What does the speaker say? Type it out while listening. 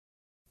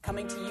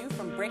Coming to you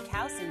from Brick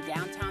House in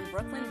downtown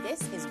Brooklyn, this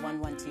is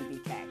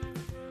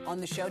 112BK. On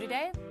the show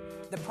today,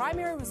 the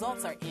primary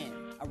results are in.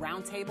 A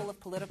roundtable of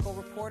political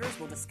reporters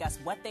will discuss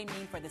what they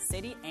mean for the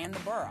city and the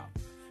borough.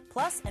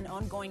 Plus, an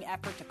ongoing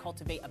effort to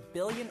cultivate 1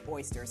 billion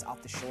oysters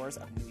off the shores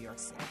of New York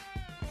City.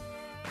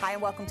 Hi,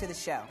 and welcome to the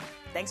show.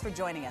 Thanks for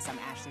joining us. I'm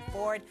Ashley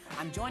Ford.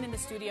 I'm joined in the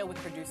studio with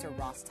producer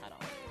Ross Tuttle.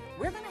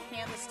 We're going to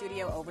hand the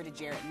studio over to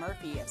Jarrett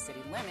Murphy of City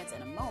Limits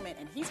in a moment,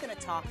 and he's going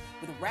to talk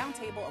with a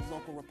roundtable of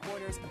local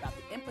reporters about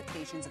the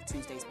implications of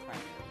Tuesday's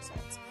primary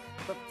results.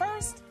 But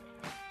first,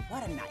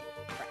 what a night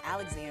for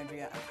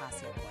Alexandria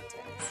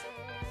Ocasio-Cortez.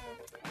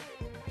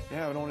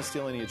 Yeah, I don't want to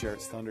steal any of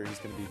Jarrett's thunder. He's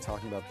going to be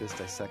talking about this,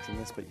 dissecting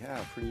this, but yeah,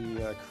 pretty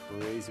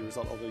crazy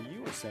result. Although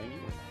you were saying you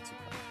were not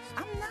surprised.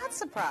 I'm not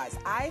surprised.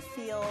 I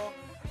feel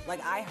like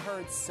I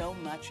heard so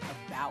much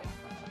about her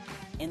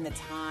in the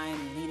time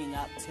leading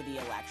up to the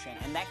election,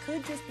 and that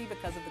could just be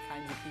because of the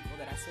kinds of people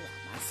that I surround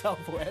myself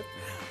with.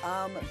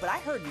 But I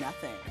heard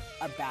nothing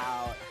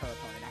about her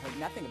opponent. I heard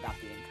nothing about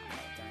the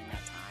incumbent during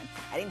that time.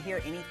 I didn't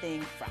hear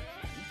anything from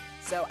him.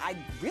 So I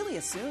really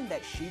assumed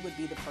that she would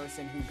be the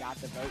person who got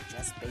the vote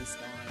just based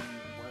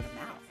on word of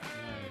mouth.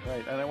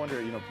 Right. And I wonder,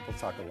 people have been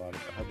talking a lot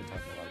about the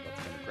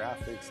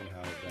demographics and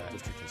how that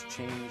district has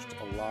changed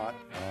a lot,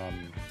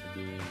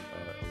 being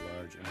a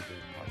large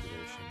immigrant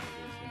population that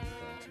is in the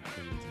Bronx and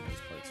Queens and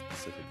those parts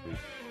specifically.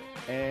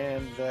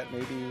 And that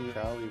maybe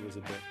Crowley was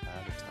a bit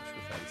out of touch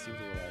with that. He seemed a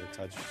little out of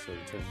touch, so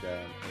he turned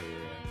down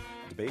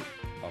a debate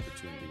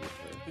opportunity with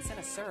her. He said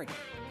a surrogate.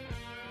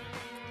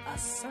 A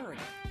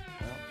surrogate?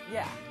 Well,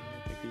 yeah.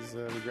 I think he's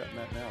regretting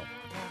that now.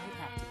 Yeah, he'd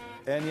have to be.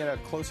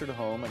 And closer to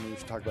home, we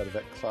should talk about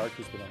Yvette Clarke,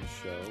 who's been on the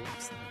show.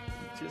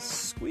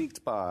 Just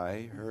squeaked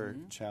by her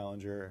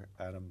challenger,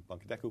 Adam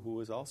Bunkadeko, who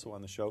was also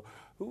on the show,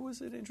 who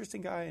was an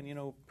interesting guy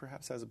and,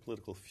 perhaps has a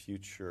political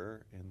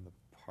future in the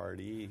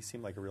party. He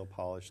seemed like a real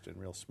polished and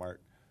real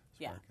smart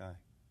guy.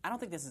 I don't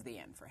think this is the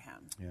end for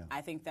him. Yeah.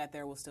 I think that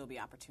there will still be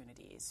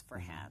opportunities for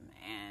him.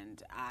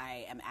 And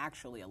I am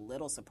actually a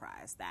little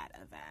surprised that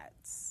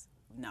Yvette's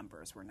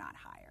numbers were not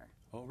higher.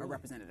 Oh, really? Or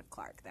Representative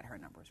Clarke, that her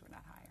numbers were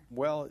not higher.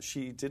 Well,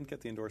 she didn't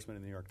get the endorsement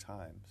in the New York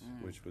Times,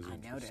 which was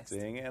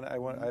interesting. And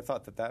I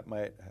thought that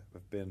might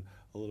have been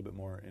a little bit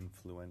more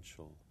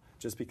influential.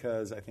 Just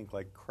because I think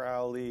like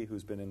Crowley,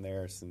 who's been in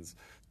there since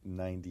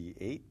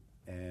 98,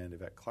 and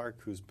Yvette Clarke,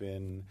 who's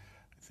been,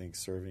 I think,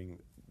 serving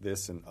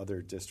this and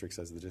other districts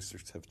as the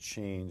districts have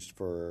changed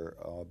for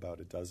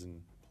about a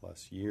dozen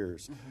plus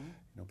years.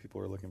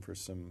 People are looking for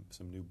some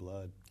new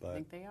blood. But I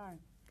think they are.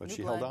 But new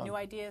she blood, held on. New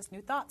ideas,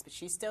 new thoughts, but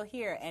she's still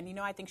here. And,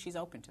 I think she's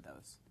open to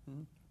those.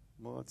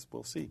 Well,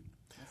 we'll see.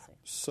 We'll see.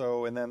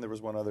 So, and then there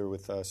was one other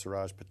with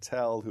Suraj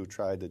Patel, who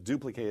tried to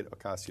duplicate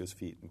Ocasio's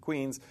feat in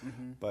Queens,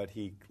 but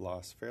he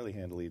lost fairly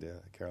handily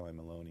to Caroline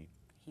Maloney.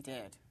 He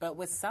did. But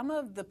with some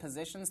of the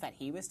positions that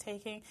he was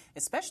taking,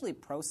 especially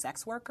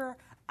pro-sex worker,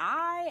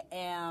 I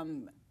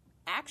am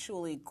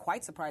actually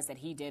quite surprised that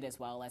he did as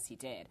well as he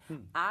did.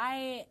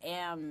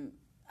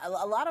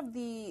 A lot of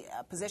the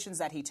positions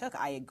that he took,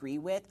 I agree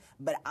with,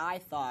 but I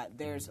thought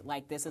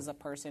this is a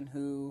person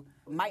who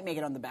might make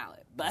it on the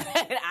ballot, but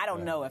I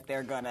don't know if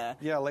they're going to.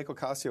 Yeah, like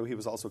Ocasio, he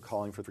was also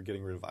calling for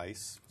getting rid of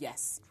ICE.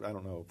 Yes. I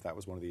don't know if that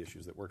was one of the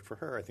issues that worked for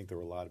her. I think there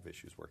were a lot of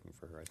issues working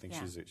for her. I think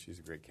she's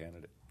a great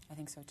candidate. I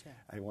think so, too.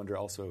 I wonder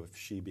also if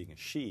she, being a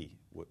she,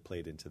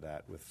 played into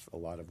that with a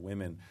lot of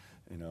women,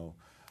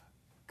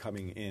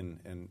 coming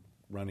in and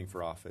running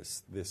for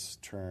office this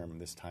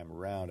time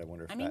around. I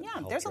wonder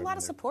if there's a lot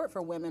of support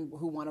for women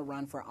who want to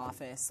run for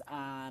office,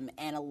 and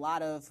a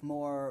lot of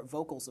more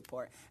vocal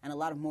support and a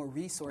lot of more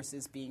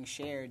resources being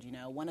shared.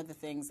 One of the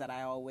things that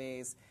I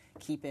always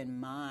keep in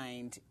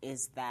mind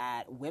is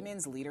that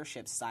women's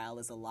leadership style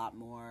is a lot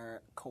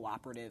more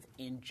cooperative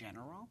in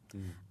general.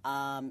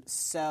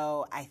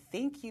 So I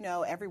think,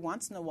 every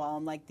once in a while,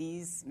 I'm like,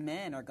 these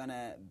men are going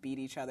to beat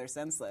each other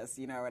senseless,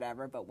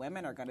 whatever, but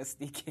women are going to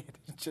sneak in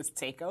and just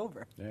take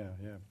over. Yeah.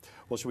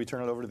 Well, should we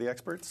turn it over to the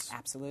experts?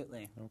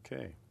 Absolutely.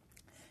 Okay.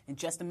 In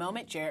just a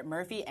moment, Jarrett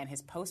Murphy and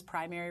his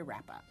post-primary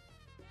wrap-up.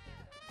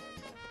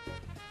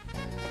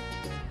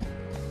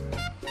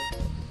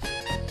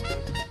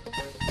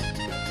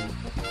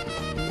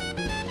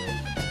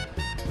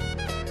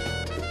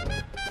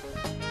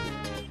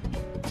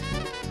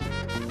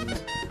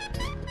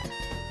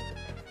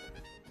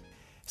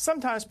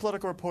 Sometimes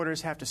political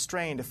reporters have to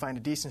strain to find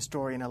a decent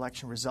story in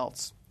election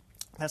results.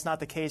 That's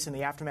not the case in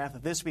the aftermath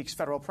of this week's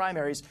federal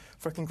primaries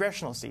for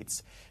congressional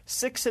seats.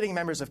 6 sitting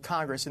members of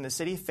Congress in the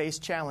city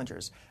faced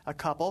challengers. A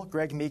couple,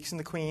 Greg Meeks in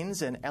the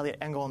Queens and Elliot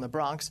Engel in the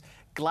Bronx,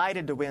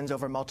 glided to wins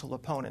over multiple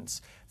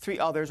opponents. 3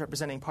 others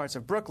representing parts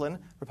of Brooklyn,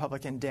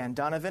 Republican Dan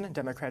Donovan,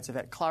 Democrats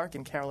Yvette Clarke,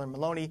 and Caroline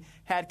Maloney,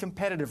 had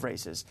competitive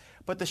races.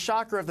 But the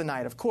shocker of the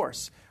night, of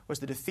course, was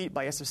the defeat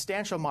by a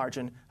substantial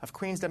margin of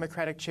Queens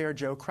Democratic Chair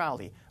Joe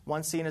Crowley,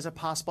 once seen as a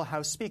possible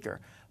House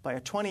Speaker, by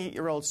a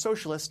 28-year-old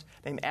socialist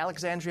named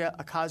Alexandria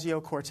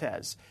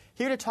Ocasio-Cortez.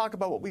 Here to talk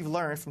about what we've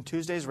learned from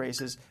Tuesday's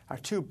races are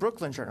 2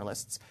 Brooklyn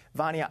journalists,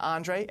 Vania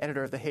Andre,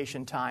 editor of the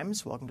Haitian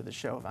Times. Welcome to the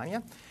show,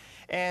 Vania.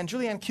 And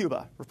Julianne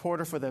Cuba,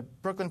 reporter for the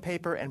Brooklyn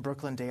Paper and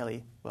Brooklyn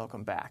Daily.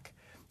 Welcome back.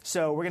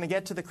 So we're going to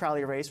get to the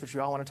Crowley race, which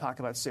we all want to talk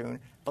about soon.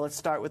 But let's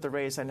start with the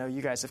race I know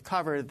you guys have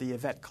covered, the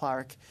Yvette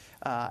Clarke,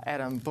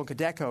 Adam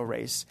Bunkadeko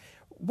race.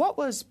 What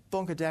was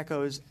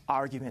Bunkadeko's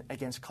argument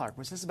against Clarke?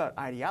 Was this about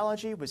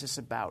ideology? Was this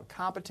about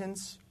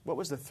competence? What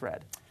was the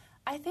thread?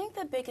 I think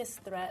the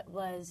biggest threat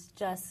was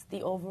just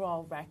the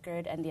overall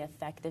record and the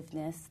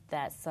effectiveness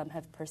that some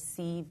have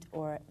perceived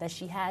or that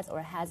she has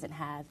or hasn't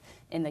had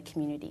in the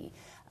community.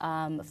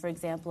 For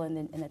example,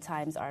 in the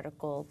Times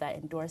article that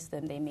endorsed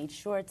them, they made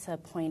sure to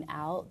point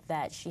out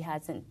that she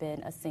hasn't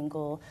been a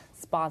single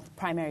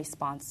primary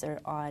sponsor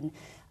on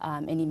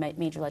any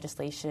major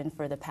legislation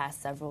for the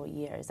past several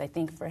years. I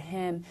think for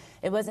him,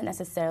 it wasn't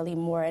necessarily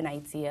more an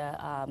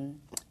idea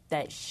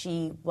that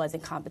she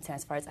wasn't competent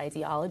as far as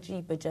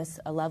ideology, but just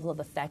a level of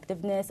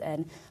effectiveness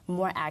and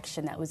more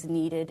action that was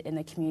needed in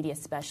the community,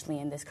 especially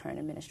in this current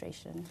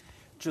administration.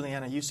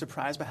 Julianne, are you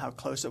surprised by how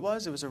close it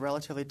was? It was a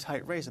relatively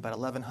tight race. About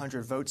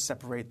 1,100 votes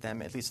separate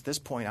them, at least at this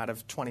point, out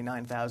of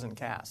 29,000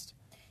 cast.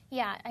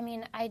 Yeah, I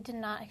mean, I did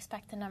not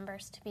expect the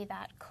numbers to be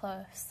that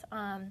close.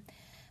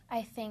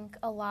 I think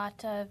a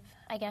lot of,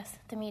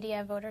 the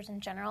media, voters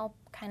in general,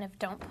 kind of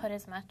don't put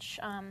as much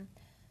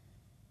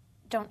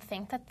don't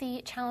think that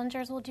the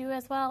challengers will do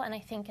as well. And I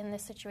think in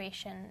this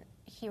situation,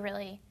 he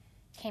really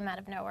came out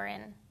of nowhere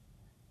and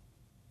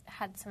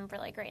had some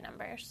really great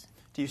numbers.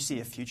 Do you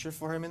see a future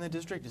for him in the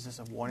district? Is this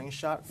a warning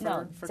shot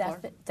for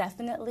Clarke?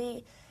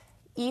 Definitely.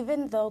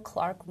 Even though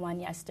Clarke won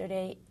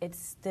yesterday,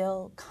 it's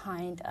still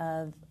kind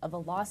of a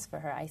loss for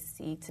her, I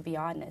see, to be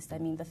honest. I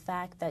mean, the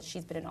fact that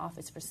she's been in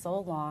office for so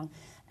long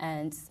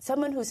and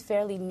someone who's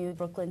fairly new to the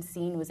Brooklyn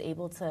scene was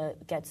able to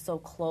get so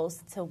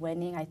close to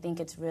winning, I think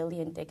it's really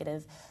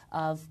indicative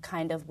of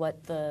kind of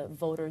what the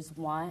voters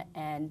want,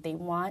 and they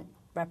want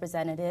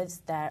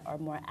representatives that are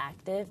more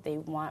active. They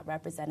want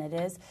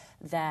representatives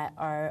that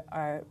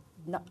are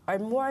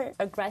more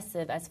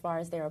aggressive as far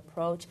as their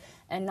approach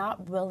and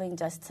not willing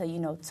just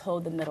to, toe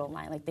the middle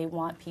line. Like, they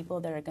want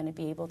people that are going to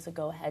be able to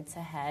go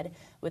head-to-head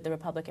with the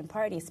Republican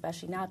Party,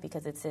 especially now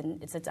because it's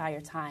a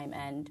dire time,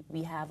 and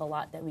we have a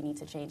lot that we need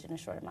to change in a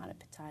short amount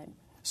of time.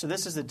 So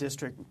this is the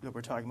district that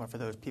we're talking about for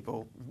those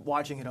people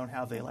watching who don't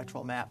have the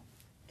electoral map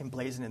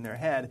emblazoned in their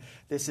head.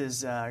 This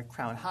is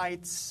Crown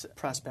Heights,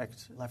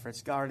 Prospect,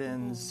 Lefferts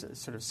Gardens,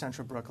 sort of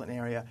central Brooklyn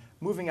area,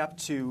 moving up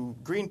to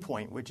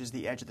Greenpoint, which is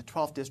the edge of the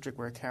 12th district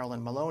where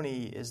Carolyn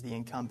Maloney is the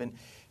incumbent.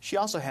 She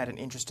also had an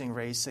interesting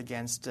race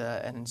against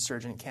an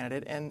insurgent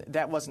candidate, and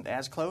that wasn't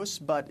as close,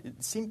 but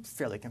it seemed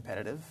fairly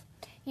competitive.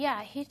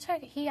 Yeah,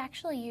 he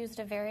actually used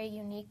a very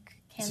unique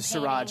campaign. This is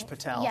Siraj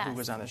Patel, who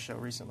was on the show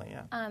recently,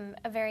 yeah.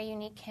 A very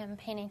unique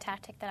campaigning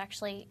tactic that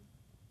actually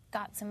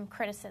got some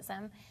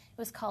criticism. It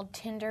was called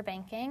Tinder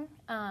banking,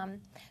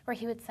 where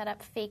he would set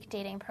up fake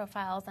dating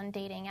profiles on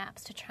dating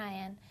apps to try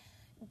and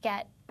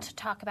get to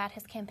talk about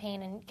his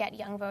campaign and get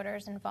young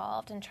voters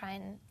involved and try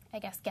and,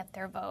 get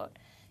their vote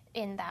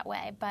in that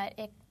way. But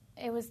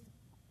it was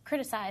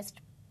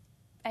criticized.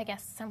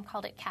 Some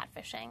called it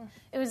catfishing.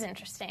 It was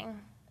interesting.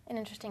 An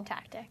interesting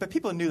tactic. But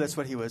people knew that's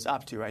what he was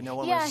up to, right? No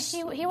one was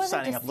he wasn't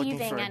signing up looking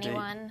for deceiving a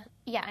anyone. date.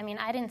 Yeah, I mean,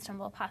 I didn't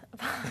stumble upon it,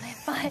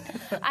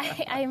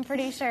 but I'm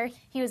pretty sure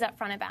he was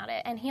upfront about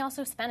it. And he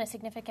also spent a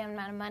significant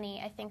amount of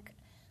money, I think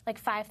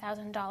like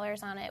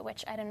 $5,000 on it,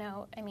 which I don't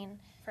know,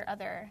 for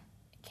other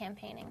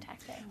campaigning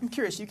tactics. I'm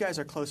curious, you guys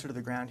are closer to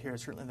the ground here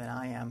certainly than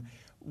I am.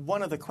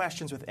 One of the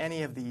questions with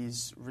any of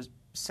these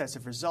sets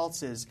of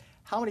results is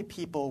how many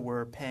people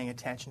were paying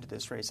attention to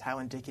this race? How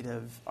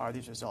indicative are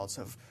these results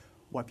of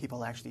what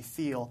people actually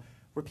feel?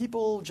 Were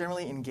people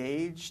generally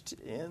engaged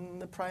in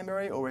the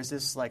primary, or is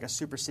this like a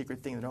super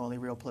secret thing that only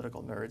real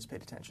political nerds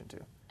paid attention to?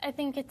 I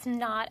think it's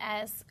not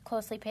as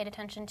closely paid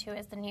attention to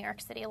as the New York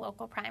City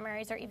local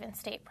primaries or even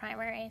state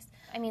primaries.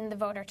 The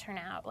voter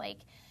turnout,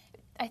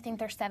 I think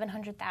there's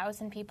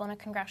 700,000 people in a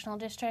congressional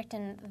district,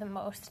 and the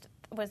most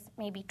was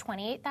maybe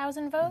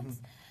 28,000 votes.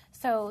 Mm-hmm.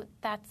 So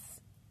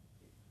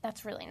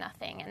that's really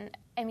nothing.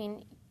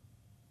 And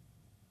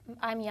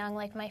I'm young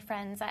like my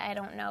friends. I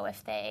don't know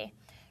if they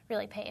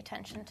really pay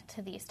attention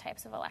to these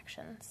types of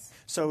elections.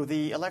 So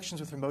the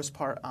elections, for the most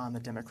part, on the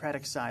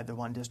Democratic side, the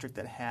one district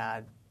that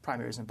had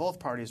primaries in both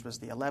parties was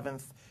the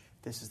 11th.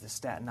 This is the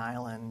Staten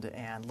Island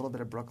and a little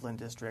bit of Brooklyn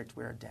district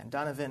where Dan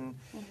Donovan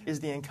is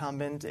the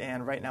incumbent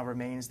and right now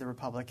remains the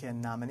Republican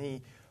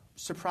nominee.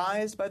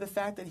 Surprised by the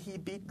fact that he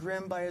beat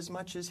Grimm by as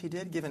much as he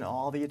did, given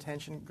all the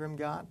attention Grimm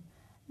got?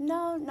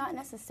 No, not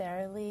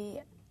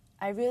necessarily.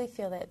 I really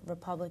feel that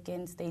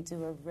Republicans, they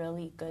do a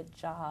really good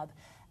job.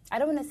 I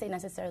don't want to say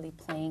necessarily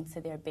playing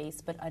to their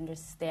base, but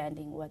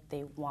understanding what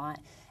they want.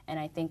 And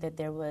I think that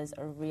there was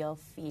a real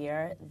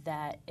fear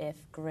that if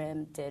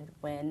Grimm did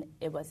win,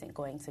 it wasn't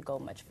going to go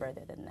much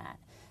further than that.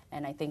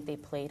 And I think they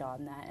played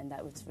on that, and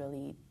that was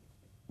really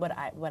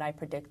what I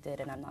predicted,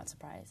 and I'm not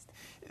surprised.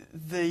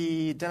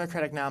 The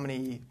Democratic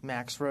nominee,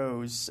 Max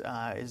Rose,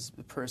 is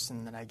the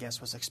person that I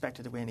guess was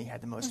expected to win. He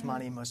had the most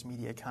money, most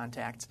media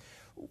contacts.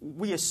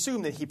 we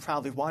assume that he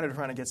probably wanted to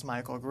run against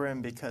Michael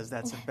Grimm because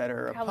that's a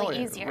better opponent,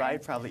 easier.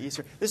 Right? Probably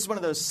easier. This is one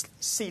of those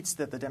seats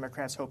that the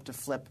Democrats hope to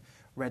flip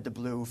red to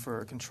blue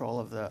for control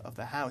of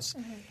the House.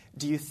 Mm-hmm.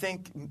 Do you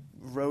think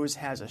Rose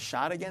has a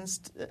shot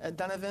against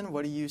Donovan?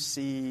 What do you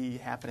see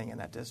happening in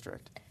that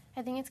district?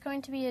 I think it's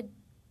going to be a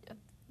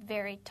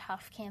very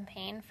tough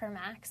campaign for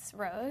Max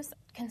Rose,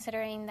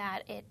 considering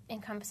that it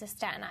encompasses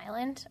Staten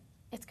Island.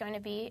 It's going to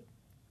be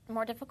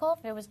more difficult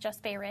if it was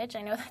just Bay Ridge.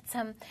 I know that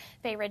some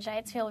Bay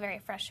Ridgeites feel very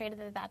frustrated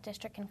that that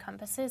district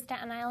encompasses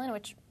Staten Island,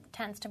 which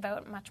tends to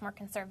vote much more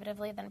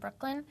conservatively than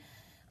Brooklyn,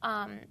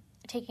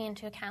 taking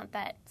into account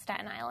that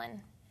Staten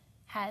Island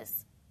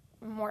has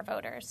more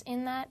voters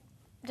in that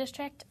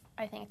district.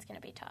 I think it's going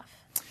to be tough.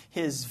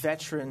 His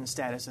veteran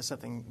status is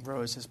something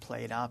Rose has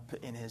played up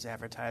in his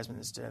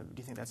advertisements. Do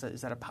you think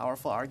is that a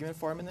powerful argument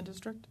for him in the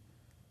district?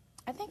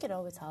 I think it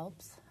always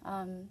helps.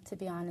 To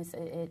be honest,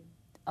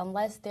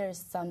 unless there's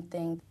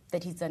something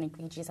that he's done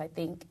egregious, I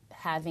think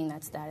having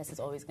that status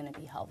is always going to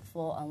be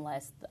helpful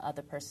unless the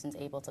other person's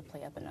able to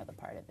play up another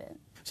part of it.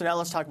 So now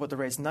let's talk about the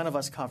race none of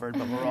us covered,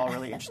 but we're all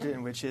really interested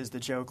in, which is the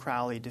Joe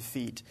Crowley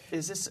defeat.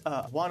 Is this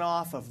a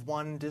one-off of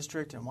one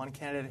district and one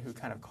candidate who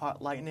kind of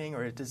caught lightning,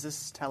 or does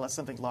this tell us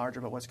something larger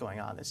about what's going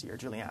on this year?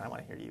 Julianne, I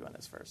want to hear you on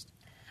this first.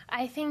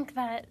 I think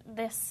that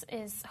this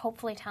is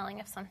hopefully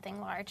telling of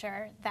something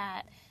larger,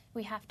 that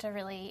we have to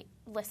really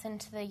listen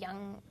to the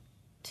young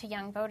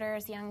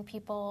voters, young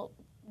people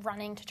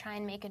running to try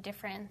and make a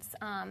difference.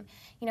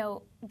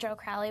 Joe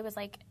Crowley was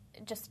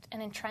just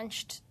an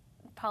entrenched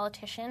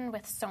politician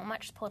with so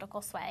much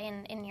political sway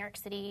in New York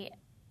City,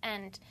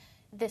 and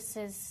this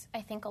is,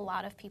 I think, a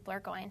lot of people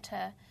are going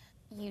to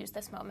use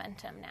this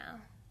momentum now.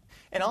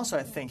 And also,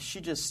 I think she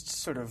just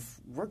sort of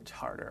worked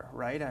harder,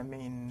 right? I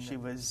mean, she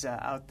was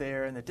out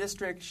there in the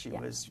district, she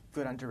was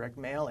good on direct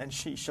mail, and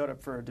she showed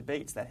up for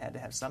debates that had to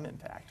have some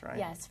impact, right?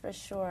 Yes, for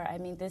sure. I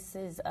mean, this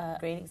is a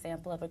great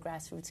example of a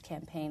grassroots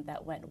campaign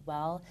that went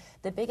well.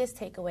 The biggest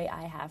takeaway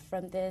I have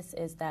from this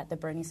is that the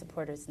Bernie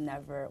supporters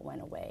never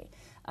went away.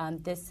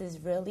 This is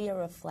really a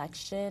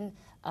reflection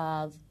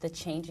of the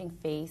changing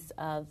face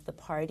of the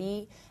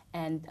party.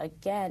 And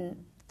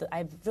again,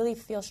 I really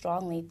feel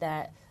strongly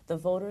that the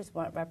voters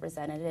want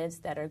representatives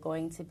that are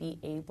going to be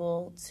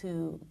able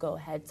to go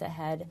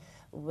head-to-head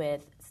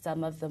with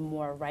some of the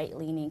more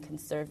right-leaning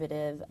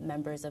conservative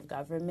members of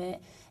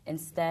government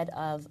instead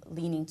of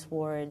leaning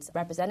towards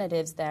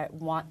representatives that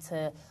want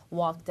to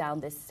walk down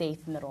this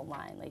safe middle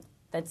line.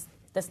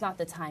 That's not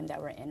the time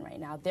that we're in right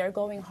now. They're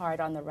going hard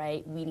on the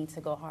right. We need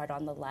to go hard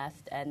on the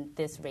left, and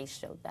this race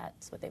showed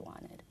that's what they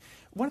wanted.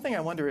 One thing I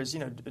wonder is,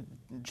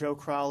 Joe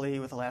Crowley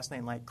with a last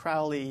name like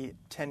Crowley,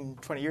 10,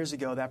 20 years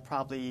ago, that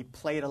probably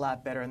played a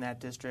lot better in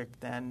that district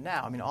than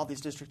now. I mean, all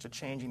these districts are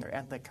changing their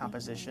ethnic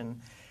composition. Mm-hmm.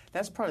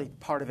 That's probably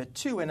part of it,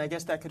 too, and I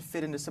guess that could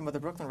fit into some of the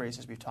Brooklyn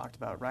races we've talked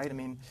about, right? I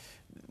mean,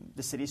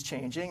 the city's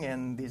changing,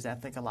 and these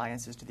ethnic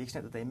alliances, to the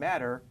extent that they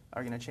matter,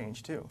 are going to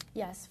change, too.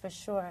 Yes, for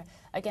sure.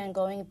 Again,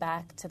 going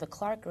back to the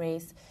Clark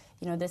race,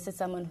 this is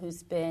someone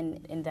who's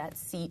been in that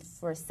seat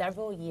for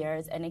several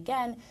years. And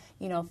again,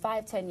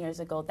 5-10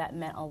 years ago, that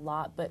meant a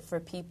lot. But for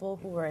people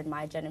who were in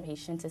my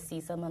generation, to see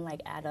someone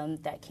like Adam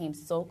that came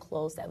so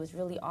close, that was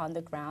really on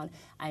the ground.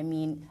 I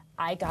mean,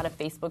 I got a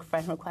Facebook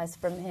friend request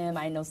from him.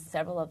 I know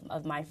several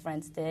of my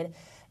friends did.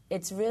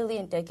 It's really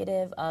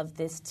indicative of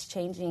this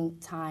changing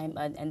time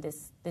and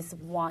this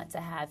want to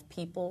have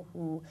people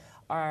who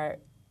are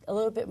a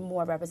little bit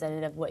more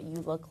representative of what you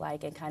look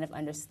like and kind of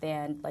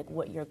understand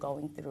what you're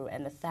going through.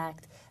 And the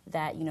fact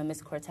that,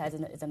 Ms. Cortez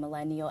is a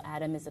millennial,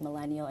 Adam is a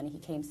millennial, and he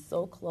came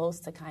so close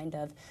to kind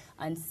of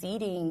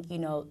unseating,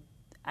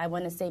 I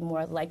want to say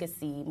more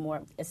legacy,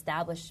 more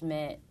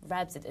establishment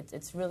reps.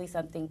 It's really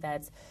something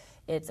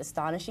it's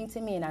astonishing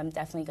to me, and I'm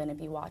definitely going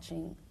to be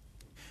watching.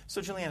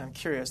 So, Julianne, I'm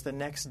curious, the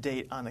next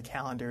date on the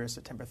calendar is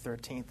September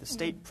 13th, the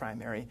state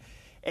primary,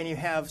 and you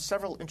have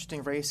several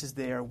interesting races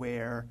there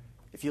where,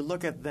 if you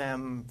look at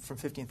them from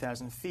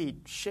 15,000 feet,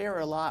 share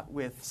a lot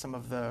with some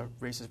of the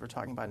races we're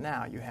talking about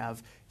now. You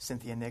have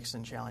Cynthia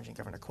Nixon challenging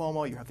Governor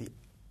Cuomo. You have the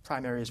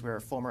primaries where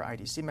former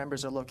IDC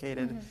members are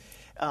located.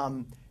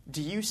 Mm-hmm.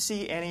 Do you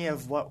see any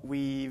of what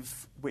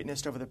we've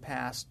witnessed over the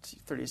past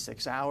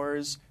 36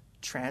 hours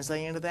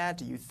translating into that?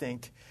 Do you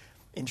think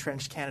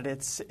entrenched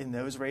candidates in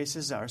those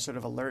races are sort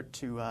of alert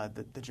to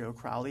the Joe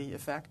Crowley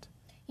effect?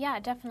 Yeah,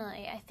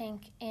 definitely. I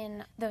think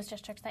in those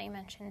districts that you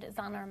mentioned,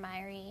 Zanmar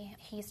Myrie,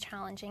 he's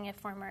challenging a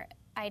former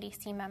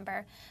IDC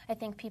member. I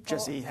think people...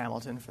 Jesse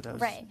Hamilton, for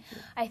those. Right.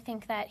 I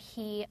think that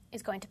he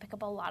is going to pick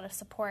up a lot of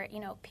support.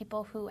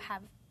 People who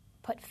have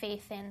put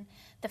faith in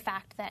the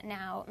fact that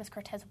now Ms.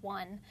 Cortez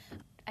won,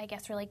 I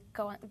guess really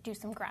do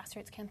some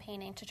grassroots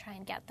campaigning to try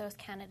and get those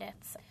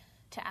candidates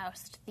to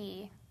oust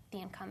the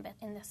incumbent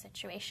in this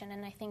situation.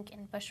 And I think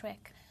in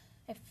Bushwick,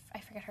 if I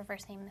forget her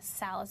first name, Ms.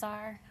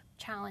 Salazar,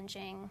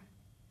 challenging,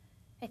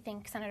 I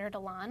think, Senator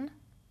DeLon,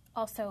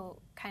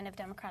 also kind of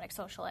Democratic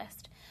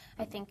Socialist.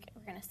 I think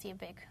we're going to see a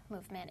big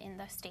movement in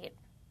the state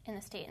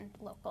and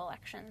local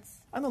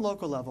elections. On the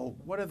local level,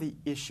 what are the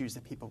issues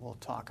that people will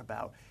talk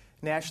about?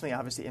 nationally,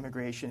 obviously,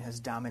 immigration has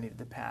dominated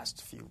the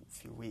past few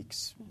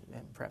weeks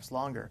and perhaps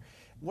longer.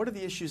 What are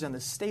the issues on the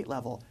state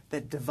level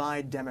that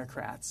divide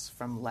Democrats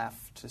from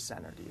left to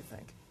center, do you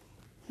think?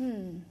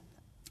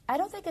 I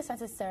don't think it's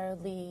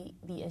necessarily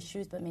the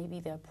issues, but maybe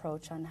the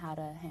approach on how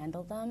to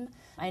handle them.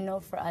 I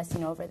know for us,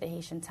 over the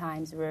Haitian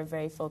Times, we're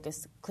very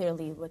focused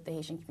clearly what the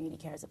Haitian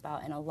community cares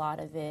about, and a lot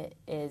of it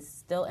is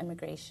still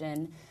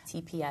immigration,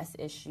 TPS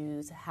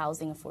issues,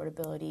 housing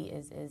affordability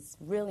is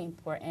really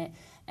important.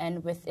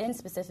 And within,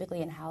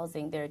 specifically in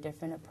housing, there are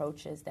different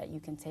approaches that you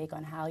can take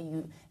on how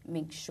you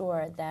make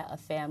sure that a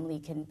family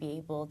can be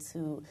able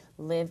to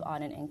live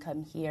on an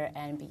income here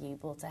and be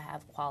able to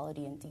have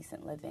quality and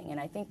decent living. And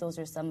I think those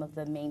are some of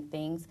the main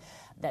things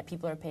that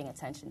people are paying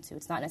attention to.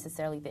 It's not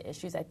necessarily the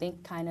issues. I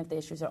think kind of the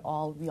issues we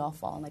all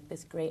fall in like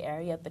this gray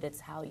area, but it's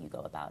how you go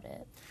about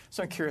it.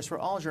 So I'm curious, we're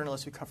all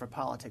journalists who cover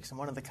politics, and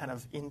one of the kind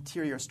of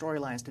interior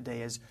storylines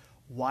today is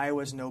why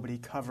was nobody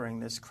covering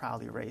this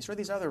Crowley race or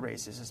these other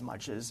races as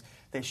much as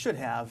they should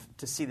have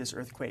to see this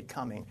earthquake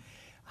coming?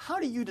 How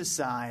do you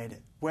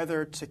decide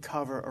whether to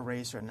cover a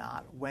race or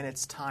not when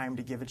it's time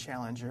to give a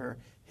challenger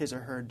his or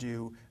her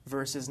due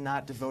versus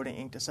not devoting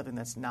ink to something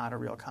that's not a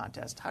real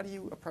contest? How do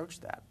you approach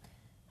that?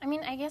 I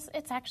mean, I guess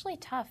it's actually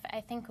tough.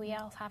 I think we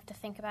all have to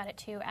think about it,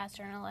 too, as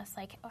journalists,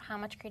 like how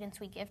much credence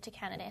we give to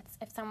candidates.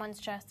 If someone's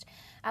just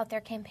out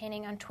there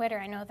campaigning on Twitter,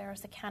 I know there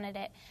was a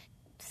candidate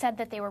said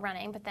that they were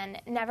running, but then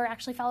never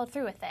actually followed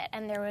through with it.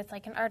 And there was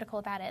like an article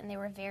about it, and they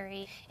were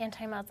very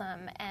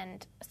anti-Muslim.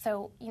 And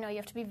so, you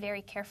have to be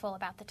very careful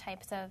about the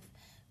types of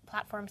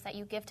platforms that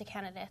you give to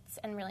candidates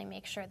and really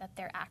make sure that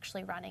they're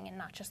actually running and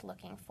not just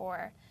looking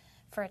for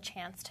a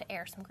chance to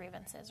air some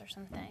grievances or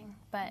something.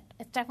 But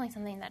it's definitely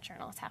something that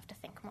journalists have to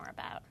think more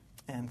about.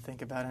 And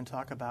think about and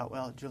talk about.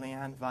 Well,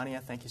 Julianne,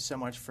 Vania, thank you so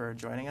much for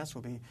joining us.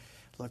 We'll be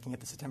looking at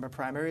the September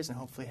primaries and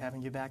hopefully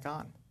having you back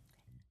on.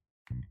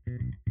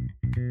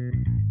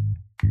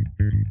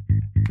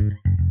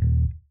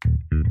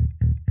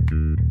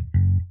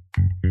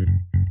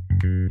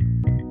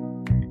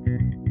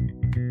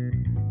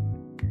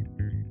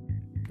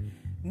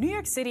 New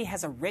York City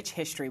has a rich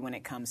history when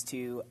it comes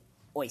to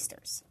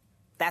oysters.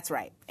 That's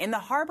right. In the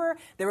harbor,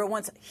 there were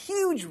once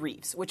huge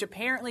reefs, which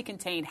apparently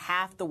contained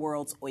half the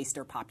world's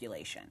oyster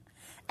population.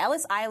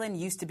 Ellis Island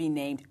used to be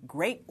named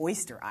Great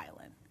Oyster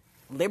Island.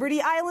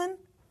 Liberty Island,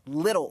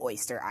 Little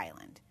Oyster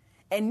Island.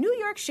 And New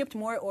York shipped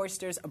more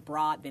oysters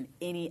abroad than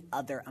any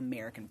other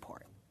American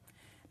port.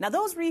 Now,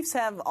 those reefs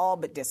have all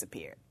but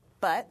disappeared.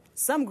 But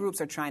some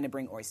groups are trying to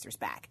bring oysters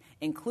back,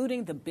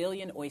 including the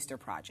Billion Oyster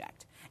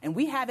Project. And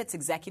we have its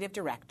executive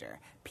director,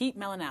 Pete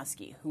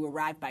Malinowski, who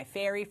arrived by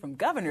ferry from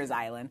Governor's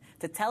Island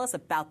to tell us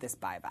about this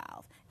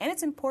bivalve and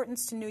its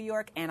importance to New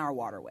York and our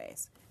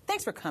waterways.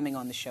 Thanks for coming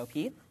on the show,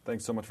 Pete.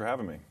 Thanks so much for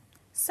having me.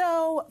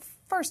 So,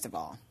 first of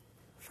all,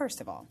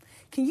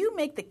 can you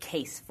make the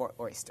case for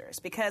oysters?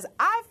 Because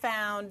I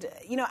found,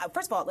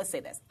 first of all, let's say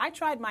this. I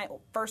tried my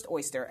first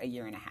oyster a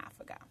year and a half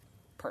ago,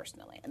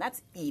 personally, and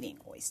that's eating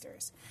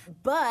oysters.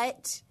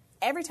 But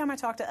every time I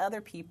talk to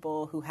other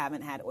people who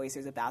haven't had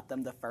oysters about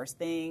them, the first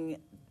thing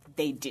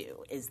they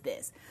do is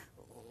this.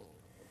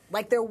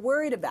 Like, they're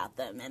worried about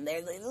them, and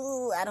they're like,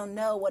 ooh, I don't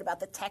know, what about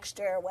the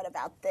texture, what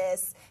about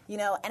this?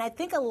 And I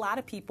think a lot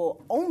of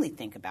people only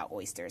think about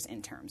oysters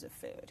in terms of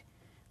food.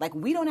 Like,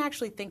 we don't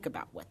actually think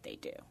about what they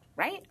do,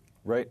 right?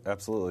 Right,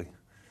 absolutely.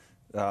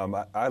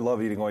 I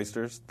love eating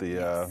oysters.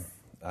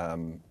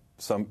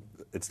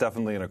 It's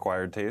definitely an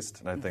acquired taste,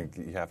 and I think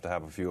you have to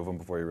have a few of them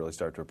before you really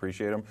start to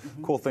appreciate them.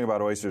 Mm-hmm. Cool thing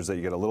about oysters is that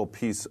you get a little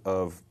piece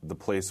of the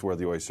place where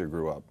the oyster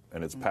grew up,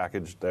 and it's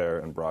packaged there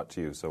and brought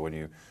to you. So when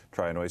you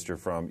try an oyster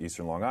from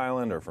Eastern Long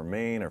Island or from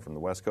Maine or from the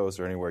West Coast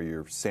or anywhere,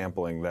 you're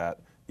sampling that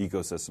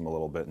ecosystem a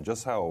little bit. And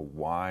just how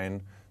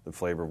the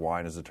flavor of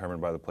wine is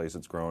determined by the place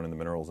it's grown and the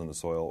minerals in the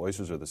soil,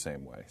 oysters are the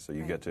same way. So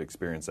you get to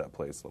experience that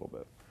place a little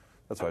bit.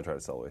 That's why I try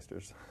to sell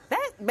oysters.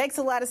 That makes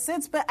a lot of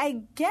sense, but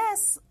I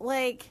guess,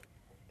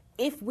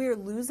 if we're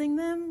losing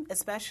them,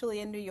 especially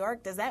in New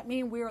York, does that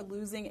mean we're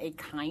losing a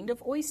kind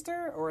of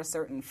oyster or a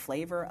certain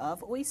flavor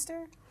of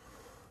oyster?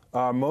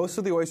 Most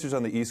of the oysters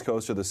on the East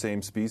Coast are the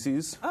same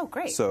species. Oh,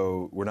 great.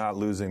 So we're not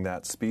losing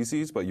that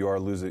species, but you are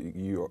losing.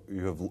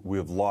 We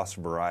have lost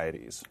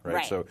varieties,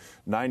 right? So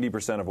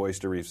 90% of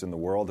oyster reefs in the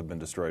world have been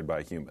destroyed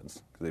by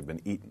humans because they've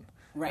been eaten.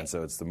 Right. And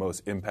so it's the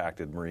most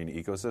impacted marine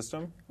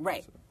ecosystem.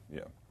 Right. So,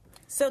 yeah.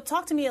 So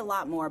talk to me a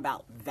lot more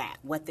about that,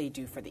 what they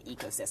do for the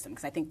ecosystem,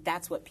 because I think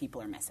that's what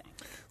people are missing.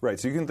 Right.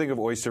 So you can think of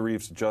oyster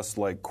reefs just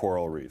like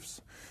coral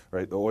reefs.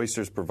 Right. The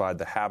oysters provide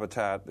the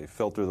habitat. They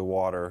filter the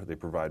water. They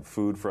provide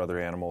food for other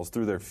animals.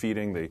 Through their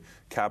feeding, they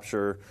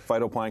capture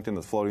phytoplankton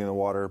that's floating in the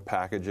water,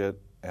 package it,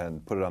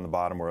 and put it on the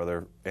bottom where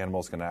other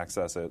animals can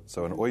access it.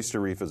 So an oyster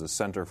reef is a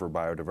center for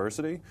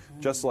biodiversity,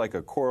 just like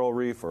a coral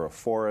reef or a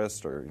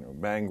forest or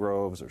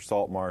mangroves or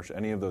salt marsh,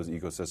 any of those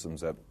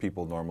ecosystems that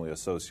people normally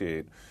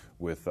associate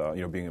with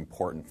being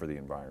important for the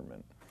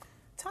environment.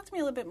 Talk to me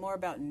a little bit more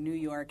about New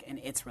York and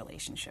its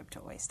relationship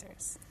to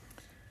oysters.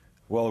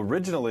 Well,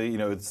 originally,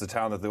 it's the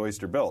town that the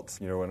oyster built.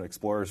 When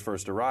explorers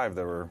first arrived,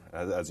 there were,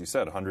 as you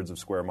said, hundreds of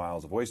square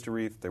miles of oyster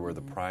reef. They were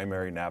the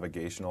primary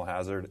navigational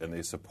hazard, and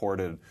they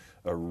supported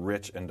a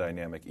rich and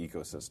dynamic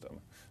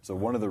ecosystem. So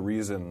one of the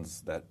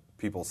reasons that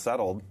people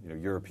settled,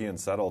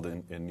 Europeans settled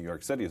in New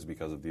York City is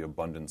because of the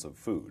abundance of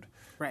food.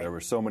 Right. There were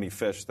so many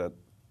fish that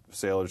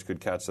sailors could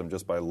catch them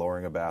just by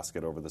lowering a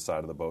basket over the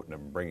side of the boat and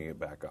then bringing it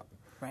back up.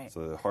 Right.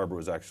 So the harbor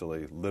was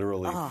actually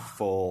literally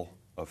full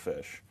of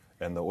fish.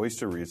 And the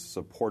oyster reefs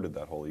supported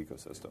that whole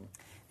ecosystem.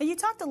 Now, you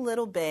talked a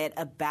little bit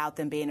about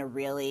them being a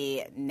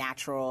really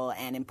natural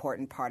and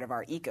important part of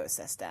our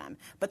ecosystem.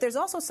 But there's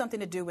also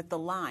something to do with the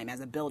lime as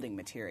a building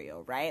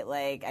material, right?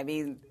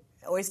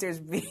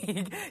 Oysters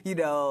being,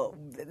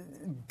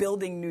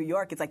 building New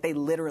York, it's like they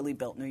literally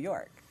built New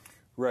York.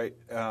 Right,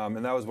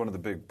 and that was one of the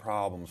big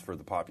problems for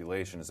the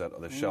population is that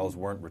the shells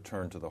weren't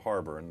returned to the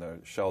harbor, and the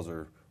shells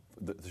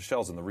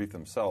in the reef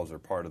themselves are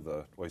part of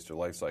the oyster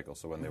life cycle.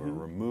 So when they were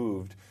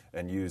removed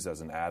and used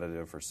as an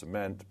additive for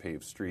cement to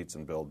pave streets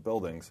and build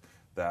buildings,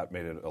 that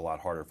made it a lot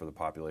harder for the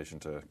population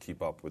to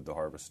keep up with the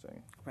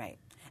harvesting. Right.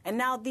 And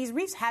now these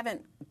reefs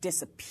haven't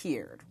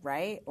disappeared,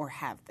 right? Or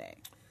have they?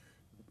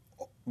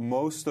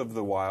 Most of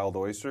the wild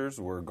oysters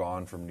were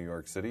gone from New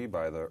York City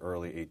by the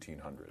early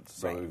 1800s.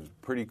 So it was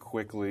pretty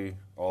quickly,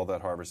 all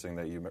that harvesting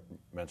that you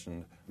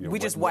mentioned. We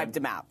just wiped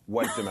them out.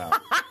 Wiped them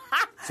out.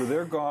 So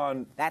they're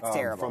gone That's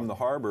terrible. From the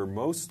harbor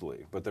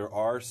mostly, but there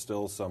are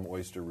still some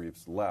oyster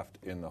reefs left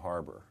in the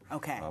harbor.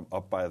 Okay.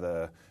 Up by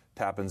the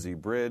Tappan Zee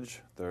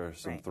Bridge, there are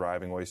some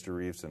thriving oyster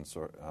reefs, and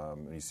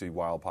you see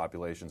wild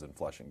populations in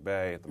Flushing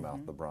Bay, at the mouth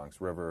of the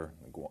Bronx River,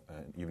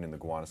 and even in the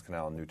Gowanus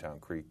Canal and Newtown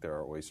Creek, there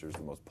are oysters,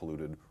 the most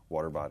polluted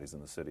water bodies in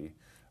the city.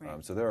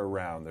 Right. So they're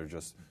around. They're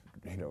just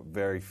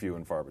very few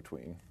and far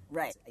between.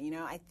 Right.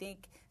 I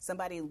think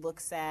somebody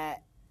looks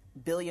at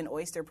Billion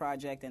Oyster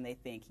Project and they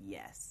think,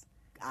 yes,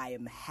 I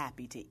am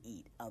happy to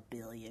eat a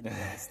billion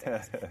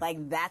oysters.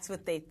 That's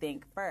what they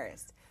think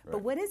first. Right.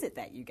 But what is it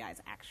that you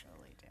guys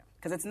actually do?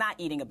 Because it's not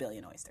eating a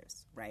billion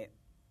oysters, right?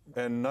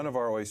 And none of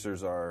our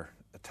oysters are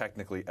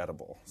technically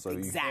edible. So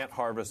you can't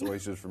harvest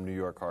oysters from New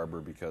York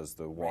Harbor because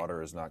the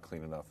water is not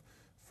clean enough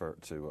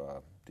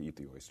to eat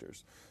the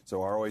oysters.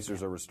 So our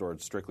oysters are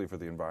restored strictly for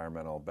the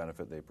environmental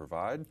benefit they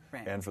provide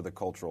and for the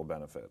cultural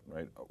benefit,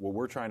 right? What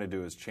we're trying to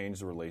do is change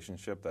the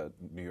relationship that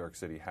New York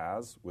City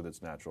has with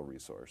its natural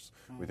resource.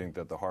 We think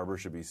that the harbor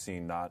should be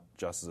seen not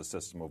just as a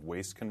system of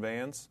waste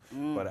conveyance,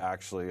 but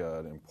actually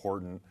an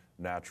important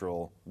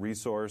natural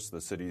resource,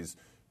 the city's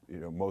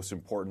most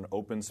important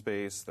open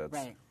space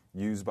that's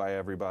used by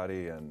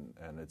everybody, and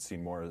it's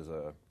seen more as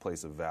a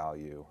place of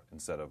value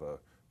instead of a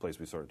place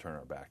we sort of turn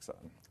our backs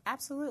on.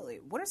 Absolutely.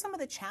 What are some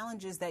of the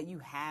challenges that you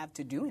have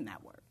to doing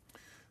that work?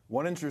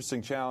 One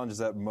interesting challenge is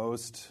that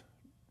most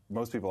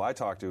people I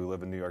talk to who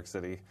live in New York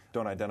City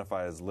don't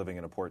identify as living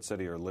in a port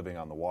city or living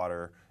on the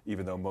water,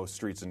 even though most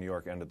streets in New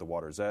York end at the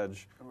water's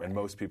edge, and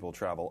most people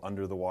travel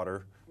under the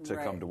water to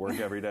come to work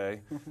every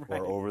day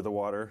or over the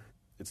water.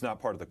 It's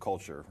not part of the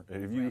culture.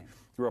 If you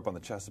grew up on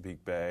the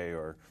Chesapeake Bay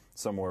or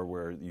somewhere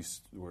where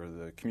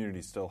the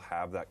communities still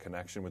have that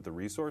connection with the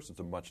resource, it's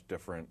a much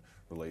different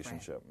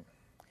relationship. Right.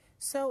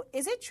 So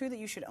is it true that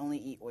you should only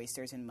eat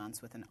oysters in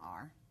months with an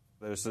R?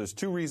 There's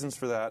two reasons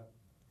for that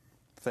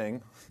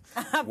thing.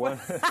 What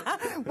do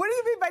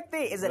you mean by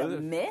thing? Is it a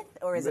myth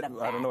or is it a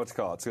fact? I don't know what to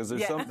call it because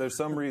there's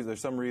some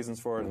reasons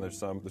for it, and there's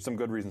some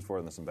good reasons for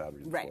it, and there's some bad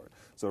reasons for it.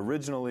 So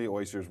originally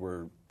oysters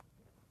were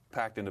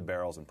packed into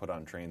barrels and put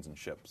on trains and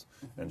ships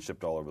and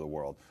shipped all over the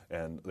world,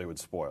 and they would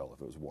spoil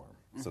if it was warm.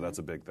 So that's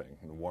a big thing.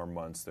 In the warm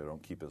months, they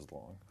don't keep as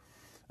long.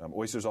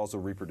 Oysters also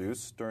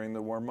reproduce during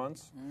the warm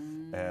months,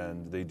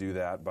 and they do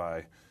that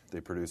by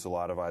they produce a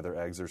lot of either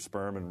eggs or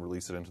sperm and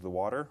release it into the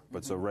water.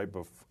 But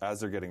so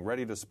as they're getting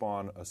ready to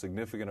spawn, a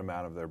significant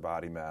amount of their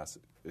body mass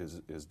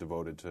is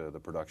devoted to the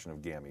production of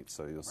gametes.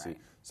 So you'll see.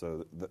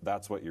 So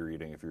that's what you're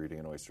eating if you're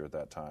eating an oyster at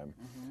that time.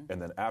 And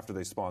then after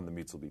they spawn, the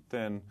meats will be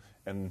thin,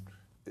 and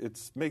it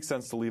makes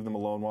sense to leave them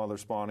alone while they're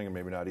spawning and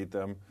maybe not eat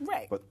them.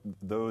 Right. But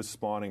those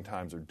spawning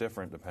times are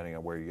different depending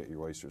on where you get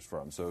your oysters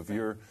from. So if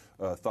you're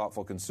a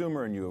thoughtful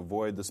consumer and you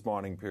avoid the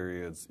spawning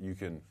periods, you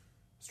can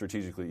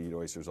strategically eat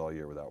oysters all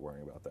year without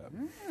worrying about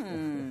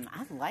that.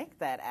 I like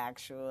that,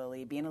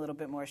 actually, being a little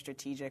bit more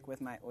strategic with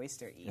my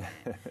oyster eating.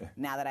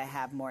 Now that I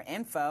have more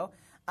info.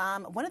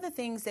 One of the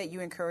things that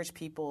you encourage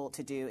people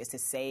to do is to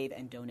save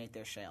and donate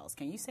their shells.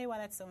 Can you say why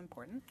that's so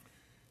important?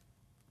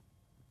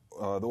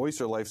 The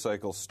oyster life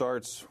cycle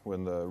starts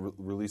when the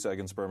release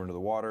egg and sperm into the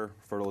water,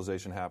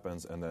 fertilization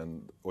happens, and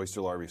then oyster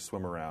larvae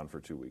swim around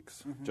for 2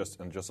 weeks. Just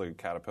like a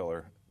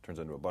caterpillar turns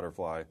into a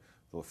butterfly,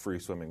 the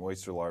free-swimming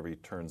oyster larvae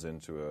turns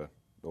into an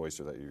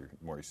oyster that you're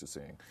more used to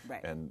seeing.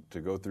 Right. And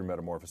to go through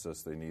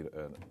metamorphosis, they need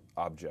an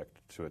object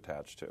to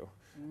attach to.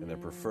 And their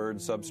preferred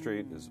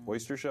substrate is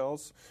oyster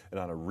shells. And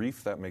on a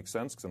reef, that makes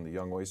sense because then the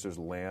young oysters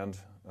land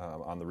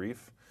on the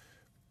reef.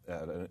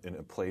 in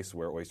a place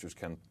where oysters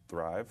can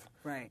thrive.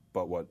 Right.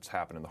 But what's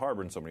happened in the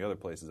harbor and so many other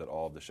places is that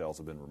all of the shells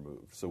have been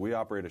removed. So we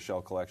operate a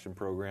shell collection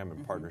program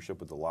in partnership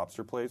with the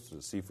Lobster Place, which is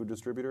a seafood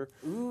distributor.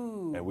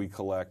 Ooh. And we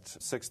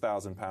collect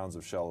 6,000 pounds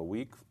of shell a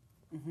week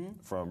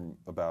from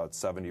about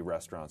 70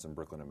 restaurants in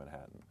Brooklyn and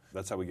Manhattan.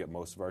 That's how we get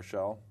most of our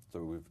shell.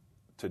 So we've,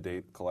 to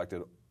date,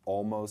 collected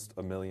almost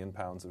 1 million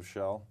pounds of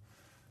shell.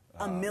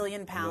 1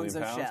 million pounds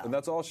of shell. And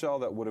that's all shell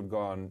that would have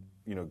gone,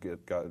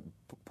 got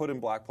put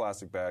in black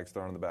plastic bags,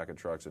 thrown in the back of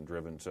trucks, and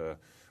driven to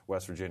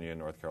West Virginia and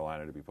North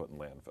Carolina to be put in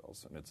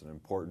landfills. And it's an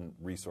important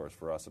resource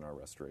for us in our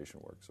restoration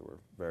work. So we're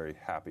very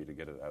happy to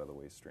get it out of the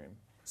waste stream.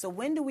 So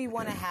when do we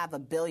want to have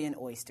 1 billion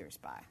oysters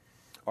by?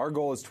 Our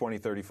goal is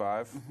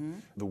 2035.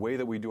 The way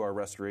that we do our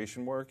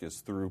restoration work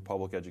is through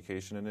public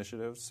education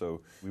initiatives.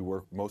 So we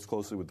work most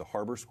closely with the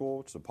Harbor School,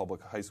 which is a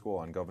public high school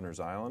on Governor's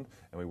Island,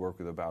 and we work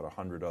with about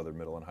 100 other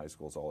middle and high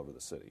schools all over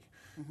the city.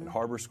 And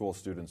Harbor School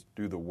students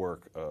do the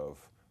work of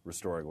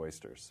restoring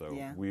oysters. So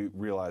we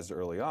realized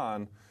early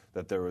on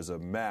that there was a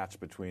match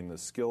between the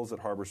skills that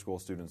Harbor School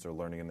students are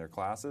learning in their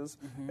classes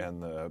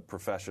and the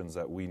professions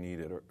that we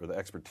needed, or the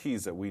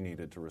expertise that we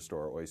needed to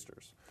restore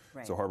oysters.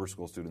 Right. So Harbor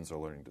School students are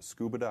learning to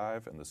scuba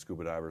dive, and the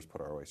scuba divers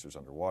put our oysters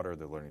underwater.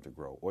 They're learning to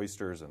grow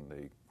oysters, and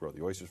they grow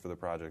the oysters for the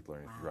project,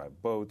 learning to drive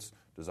boats,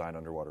 design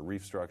underwater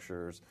reef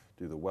structures,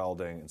 do the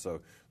welding. And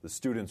so the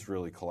students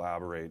really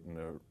collaborate in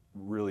a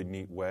really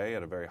neat way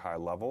at a very high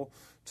level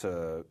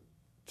to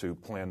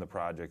plan the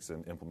projects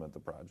and implement the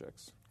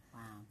projects.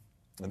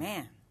 Wow.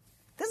 Man.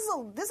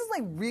 This is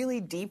like really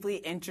deeply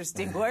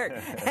interesting work.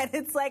 And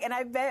it's like, and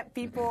I bet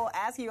people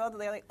ask you all the time,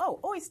 they're like, oh,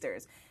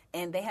 oysters.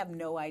 And they have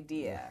no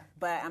idea.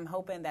 But I'm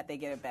hoping that they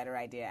get a better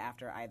idea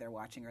after either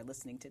watching or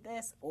listening to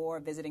this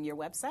or visiting your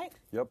website.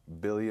 Yep,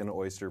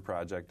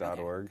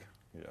 billionoysterproject.org. Okay.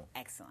 Yeah.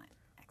 Excellent.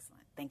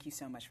 Thank you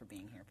so much for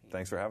being here, Pete.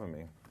 Thanks for having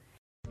me.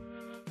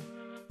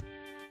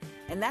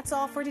 And that's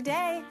all for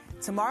today.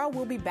 Tomorrow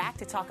we'll be back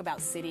to talk about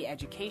city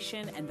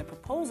education and the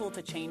proposal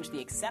to change the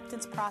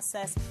acceptance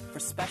process for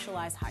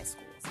specialized high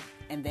schools.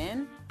 And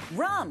then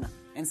rum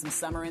and some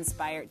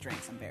summer-inspired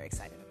drinks. I'm very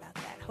excited about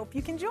that. Hope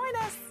you can join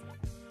us.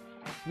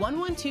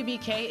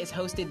 112BK is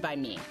hosted by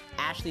me,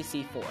 Ashley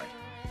C. Ford,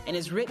 and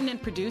is written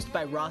and produced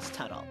by Ross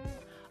Tuttle.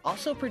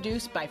 Also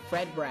produced by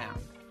Fred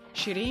Brown,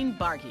 Shireen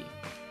Barghi,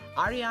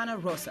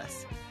 Ariana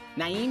Rosas,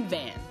 Naeem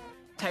Van,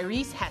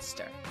 Tyrese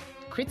Hester,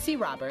 Kritzy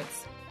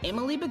Roberts,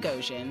 Emily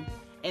Bogosian,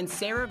 and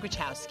Sarah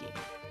Grachowski.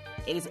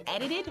 It is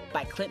edited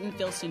by Clinton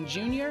Filson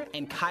Jr.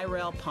 and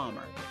Kyrell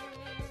Palmer.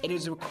 It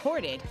is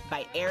recorded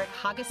by Eric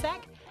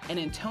Hagasek and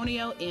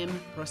Antonio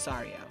M.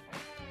 Rosario.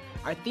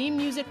 Our theme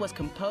music was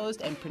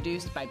composed and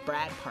produced by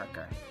Brad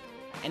Parker.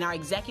 And our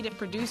executive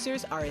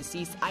producers are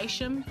Aziz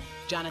Isham,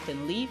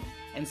 Jonathan Leaf,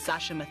 and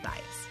Sasha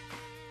Mathias.